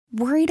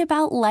Worried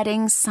about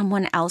letting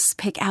someone else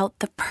pick out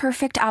the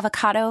perfect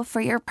avocado for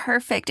your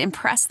perfect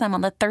impress them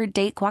on the third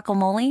date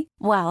guacamole?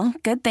 Well,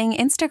 good thing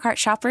Instacart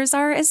shoppers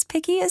are as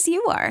picky as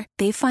you are.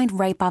 They find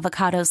ripe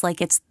avocados like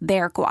it's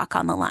their guac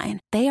on the line.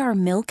 They are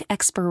milk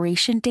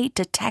expiration date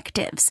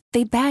detectives.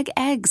 They bag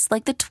eggs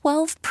like the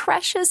 12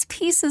 precious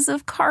pieces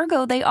of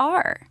cargo they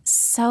are.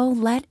 So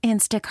let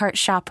Instacart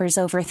shoppers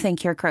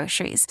overthink your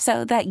groceries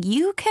so that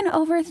you can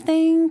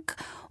overthink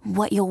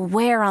what you'll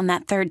wear on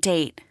that third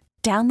date.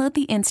 Download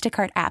the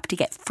Instacart app to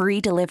get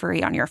free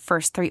delivery on your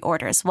first 3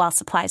 orders while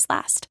supplies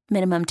last.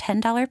 Minimum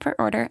 $10 per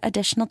order.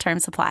 Additional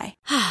terms apply.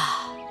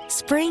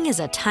 Spring is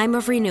a time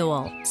of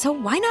renewal, so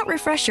why not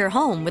refresh your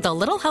home with a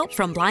little help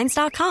from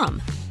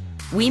Blinds.com?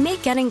 We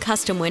make getting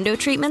custom window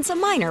treatments a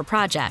minor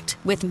project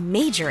with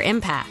major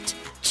impact.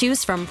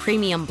 Choose from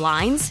premium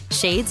blinds,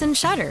 shades, and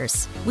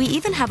shutters. We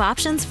even have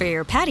options for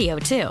your patio,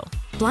 too.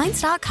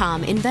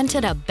 Blinds.com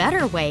invented a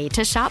better way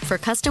to shop for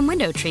custom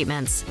window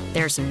treatments.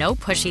 There's no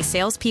pushy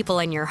salespeople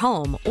in your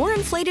home or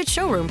inflated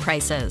showroom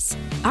prices.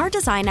 Our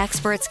design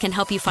experts can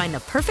help you find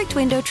the perfect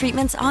window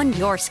treatments on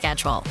your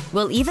schedule.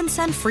 We'll even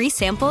send free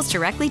samples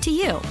directly to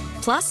you.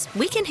 Plus,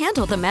 we can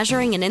handle the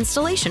measuring and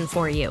installation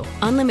for you.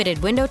 Unlimited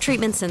window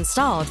treatments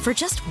installed for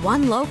just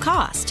one low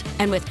cost.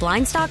 And with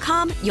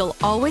Blinds.com, you'll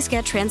always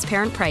get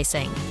transparent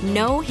pricing.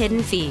 No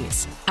hidden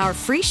fees. Our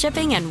free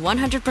shipping and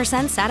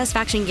 100%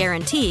 satisfaction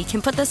guarantee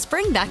can put the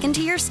spring back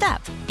into your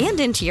step and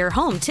into your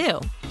home,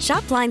 too.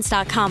 Shop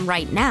Blinds.com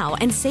right now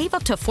and save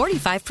up to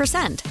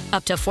 45%.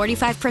 Up to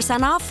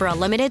 45% off for a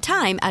limited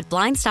time at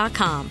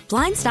Blinds.com.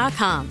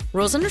 Blinds.com.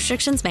 Rules and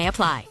restrictions may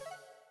apply.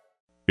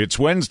 It's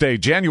Wednesday,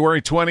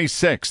 January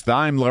 26th.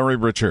 I'm Larry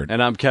Richard.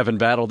 And I'm Kevin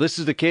Battle. This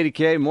is the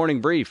KDK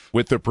Morning Brief.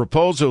 With the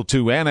proposal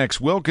to annex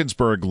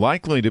Wilkinsburg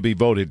likely to be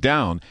voted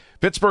down,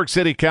 Pittsburgh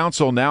City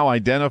Council now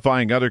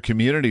identifying other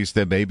communities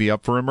that may be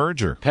up for a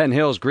merger. Penn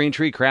Hills, Green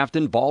Tree,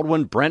 Crafton,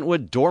 Baldwin,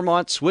 Brentwood,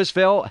 Dormont,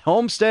 Swissvale,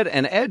 Homestead,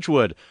 and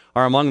Edgewood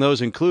are among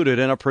those included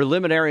in a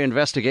preliminary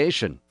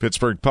investigation.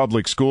 Pittsburgh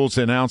Public Schools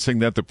announcing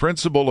that the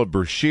principal of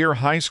Brashear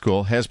High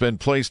School has been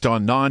placed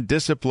on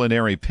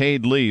non-disciplinary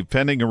paid leave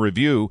pending a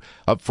review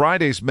of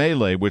Friday's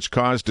melee, which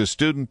caused a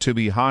student to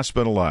be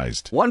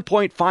hospitalized.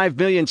 1.5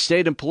 million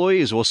state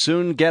employees will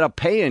soon get a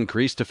pay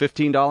increase to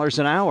 $15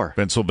 an hour.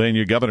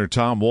 Pennsylvania Governor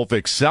Tom Wolf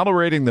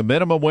accelerating the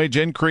minimum wage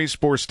increase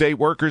for state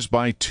workers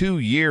by 2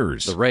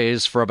 years. The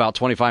raise for about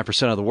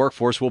 25% of the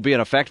workforce will be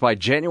in effect by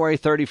January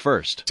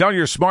 31st. Tell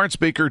your smart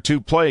speaker to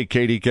play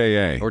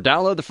KDKA. Or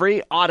download the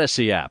free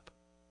Odyssey app.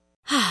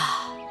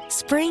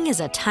 Spring is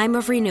a time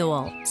of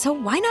renewal, so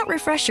why not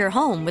refresh your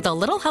home with a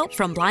little help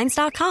from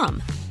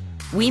Blinds.com?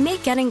 We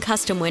make getting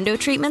custom window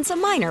treatments a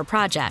minor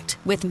project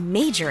with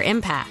major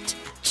impact.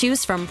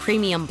 Choose from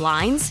premium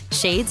blinds,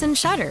 shades, and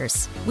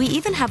shutters. We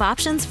even have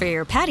options for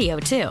your patio,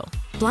 too.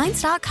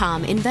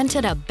 Blinds.com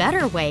invented a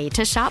better way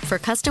to shop for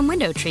custom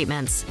window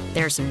treatments.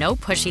 There's no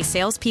pushy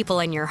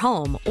salespeople in your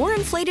home or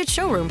inflated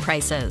showroom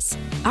prices.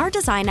 Our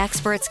design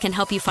experts can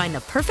help you find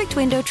the perfect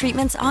window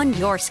treatments on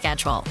your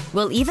schedule.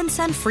 We'll even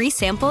send free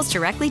samples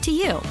directly to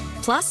you.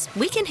 Plus,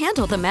 we can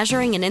handle the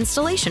measuring and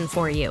installation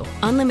for you.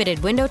 Unlimited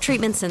window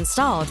treatments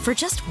installed for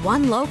just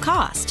one low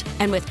cost.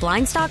 And with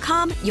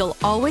Blinds.com, you'll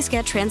always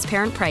get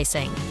transparent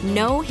pricing.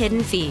 No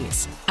hidden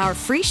fees. Our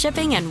free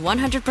shipping and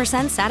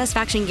 100%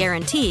 satisfaction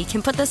guarantee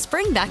can put the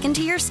spring back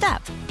into your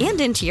step and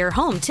into your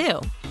home,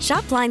 too.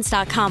 Shop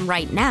Blinds.com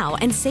right now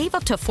and save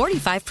up to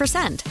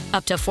 45%.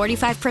 Up to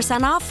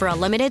 45% off for a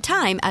limited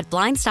time at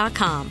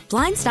Blinds.com.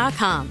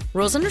 Blinds.com.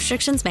 Rules and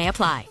restrictions may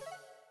apply.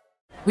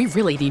 We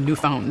really need new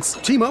phones.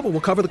 T-Mobile will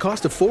cover the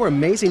cost of 4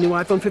 amazing new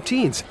iPhone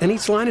 15s, and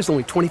each line is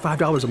only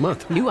 $25 a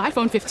month. New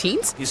iPhone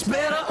 15s? It's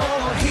better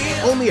over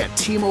here. Only at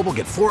T-Mobile,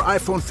 get 4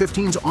 iPhone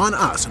 15s on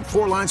us and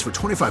 4 lines for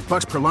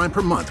 $25 per line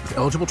per month with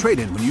eligible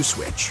trade-in when you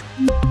switch.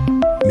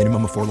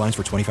 Minimum of 4 lines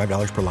for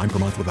 $25 per line per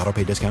month with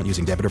autopay discount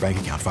using debit or bank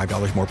account.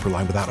 $5 more per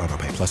line without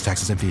autopay, plus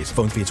taxes and fees.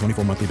 Phone fee at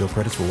 24 monthly bill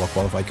credits for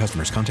well-qualified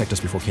customers. Contact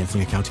us before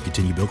canceling account to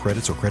continue bill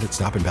credits or credit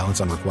stop and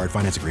balance on required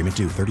finance agreement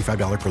due.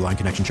 $35 per line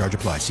connection charge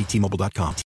applies. See T-Mobile.com.